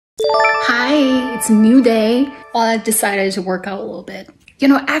Hi, it's a new day. Well, I decided to work out a little bit. You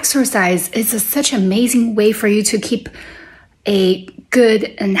know, exercise is such an amazing way for you to keep a good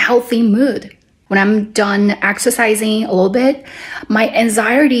and healthy mood. When I'm done exercising a little bit, my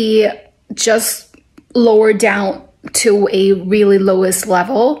anxiety just lowered down to a really lowest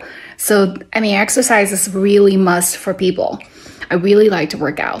level. So, I mean, exercise is really must for people. I really like to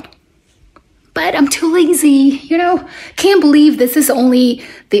work out. But I'm too lazy, you know? Can't believe this is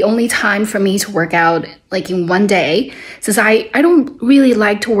the only time for me to work out like in one day, since I don't really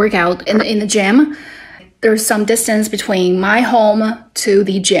like to work out in the gym. There's some distance between my home to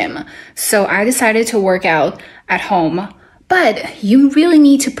the gym. So I decided to work out at home. But you really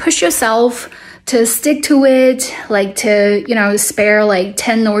need to push yourself to stick to it, like to, you know, spare like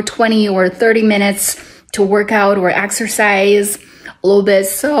 10 or 20 or 30 minutes to work out or exercise a little bit.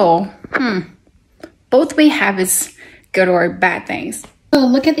 So, both may have its good or bad things. So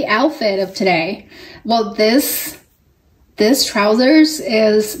look at the outfit of today. Well, this trousers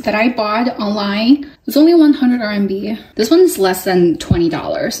is that I bought online. It's only 100 RMB. This one is less than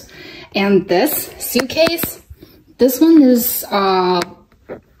 $20. And this suitcase, this one is, I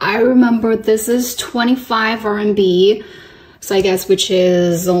remember this is 25 RMB. So I guess which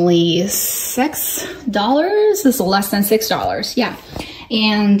is only $6. This is less than $6. Yeah.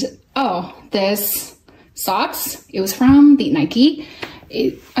 And oh, this socks, it was from the Nike.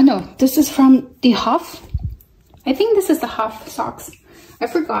 No, this is from the Huff. I think this is the Huff socks. I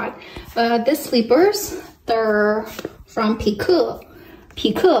forgot. This slippers, they're from Pique,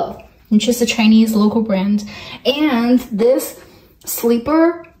 which is a Chinese local brand. And this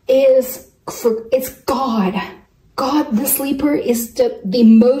sleeper is this sleeper is the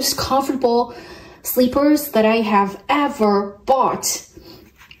most comfortable sleepers that I have ever bought.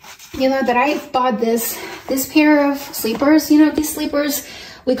 You know, that I bought this pair of sleepers. You know, these sleepers,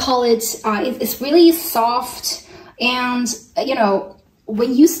 we call it, it's really soft. And, you know,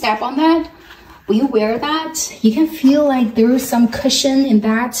 when you step on that, when you wear that, you can feel like there is some cushion in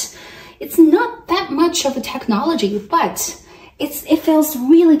that. It's not that much of a technology, but it feels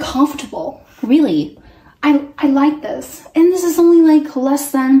really comfortable, really. I like this. And this is only like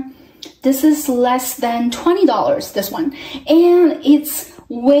less than $20, this one. And it's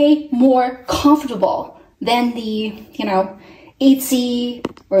way more comfortable than the, you know, Etsy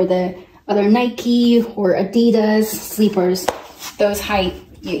or the other Nike or Adidas sleepers. Those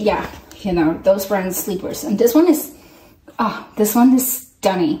yeah, you know, those brand sleepers. And this one is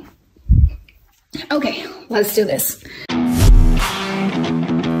stunning. Okay, let's do this.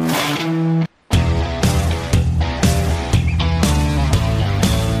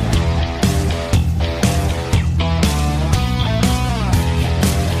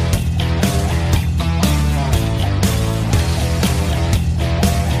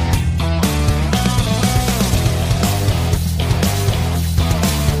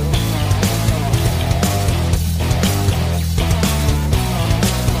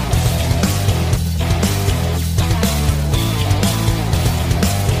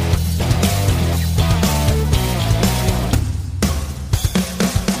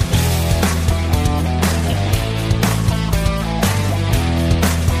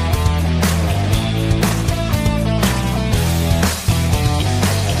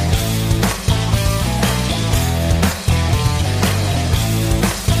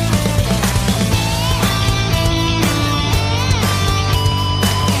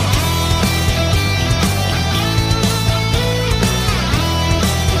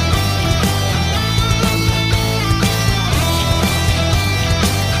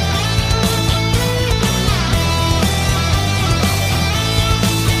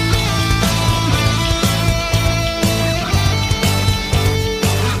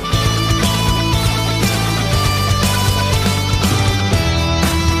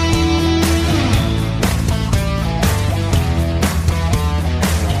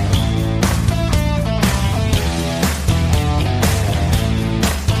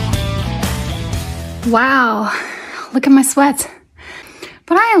 Wow, look at my sweat.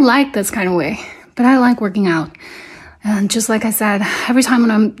 But I like this kind of way. But I like working out. And just like I said, every time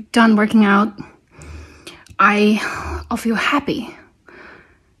when I'm done working out, I'll feel happy.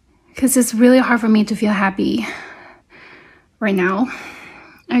 Because it's really hard for me to feel happy right now.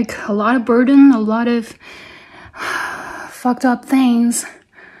 Like a lot of burden, a lot of fucked up things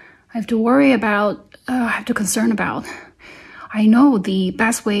I have to worry about, I have to concern about. I know the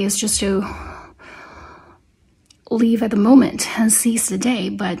best way is just to leave at the moment and seize the day,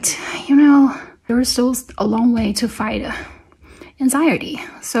 but you know, there's still a long way to fight anxiety.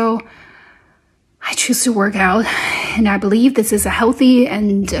 So I choose to work out, and I believe this is a healthy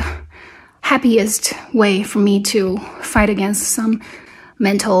and happiest way for me to fight against some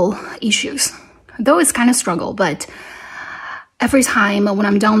mental issues. Though it's kind of struggle, but every time when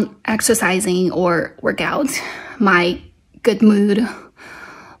I'm done exercising or workout, my good mood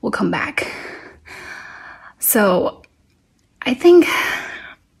will come back. So I think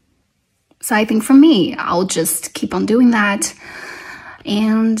for me, I'll just keep on doing that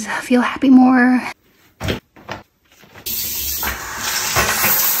and feel happy more.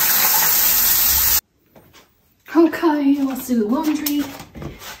 Okay, let's do the laundry.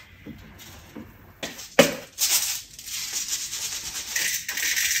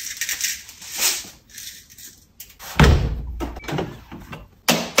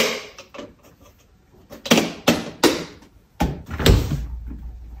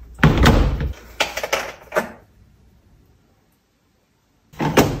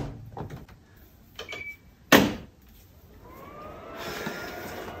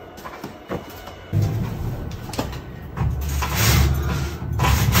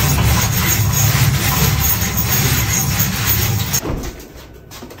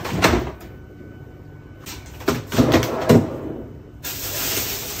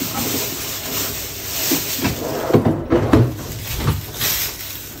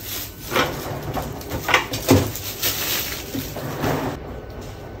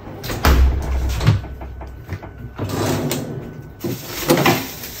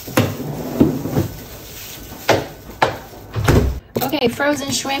 Okay, frozen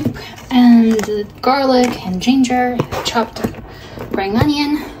shrimp and garlic and ginger, chopped green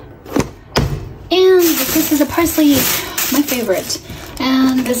onion, and this is the parsley, my favorite.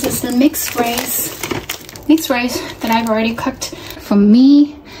 And this is the mixed rice that I've already cooked. For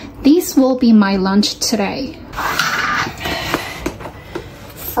me, these will be my lunch today.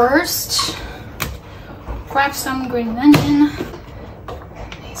 First, grab some green onion.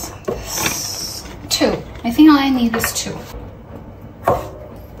 Two. I think all I need is two.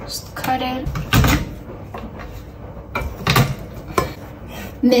 Just cut it.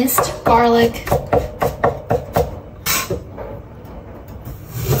 Minced garlic.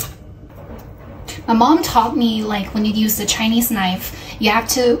 My mom taught me, like, when you use the Chinese knife, you have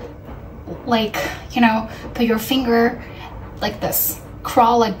to, like, you know, put your finger like this,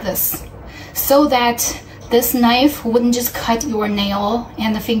 crawl like this, so that this knife wouldn't just cut your nail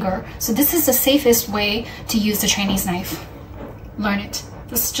and the finger. So this is the safest way to use the Chinese knife. Learn it.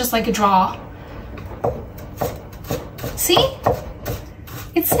 This is just like a draw. See?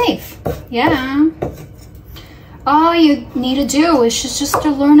 It's safe. Yeah. All you need to do is just to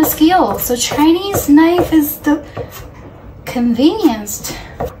learn a skill. So Chinese knife is the convenienced.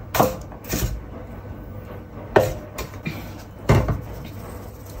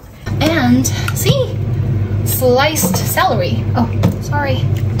 And see? Sliced celery. Oh, sorry.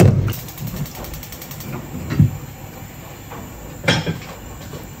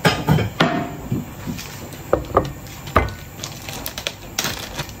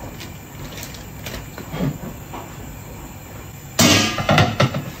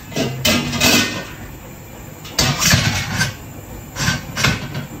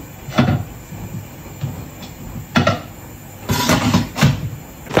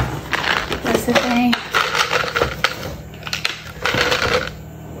 Recipe.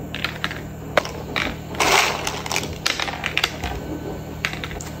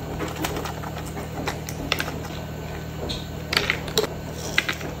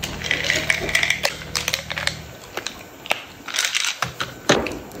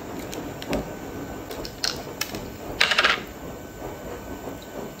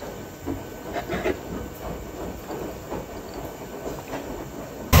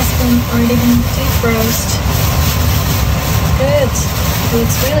 Already been deep roast. Good. It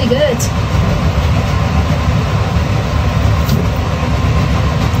looks really good.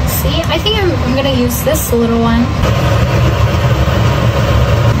 See, I think I'm gonna use this little one.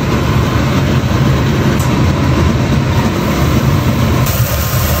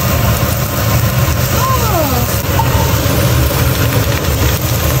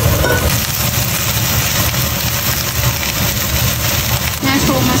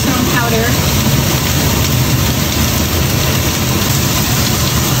 Natural mushroom powder.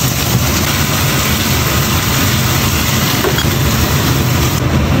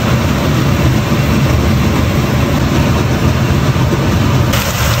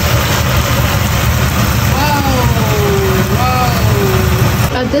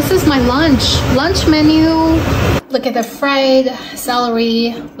 This is my lunch menu. Look at the fried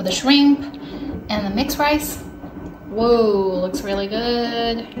celery with the shrimp and the mixed rice. Whoa, looks really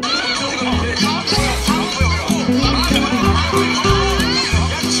good.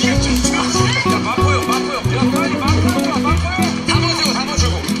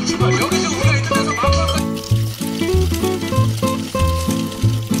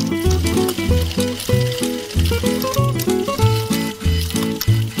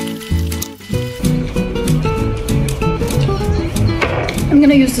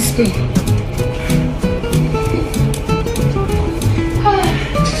 gonna use the spoon.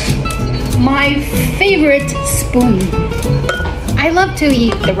 My favorite spoon. I love to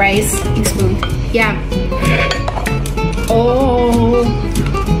eat the rice in spoon. Yeah. Oh.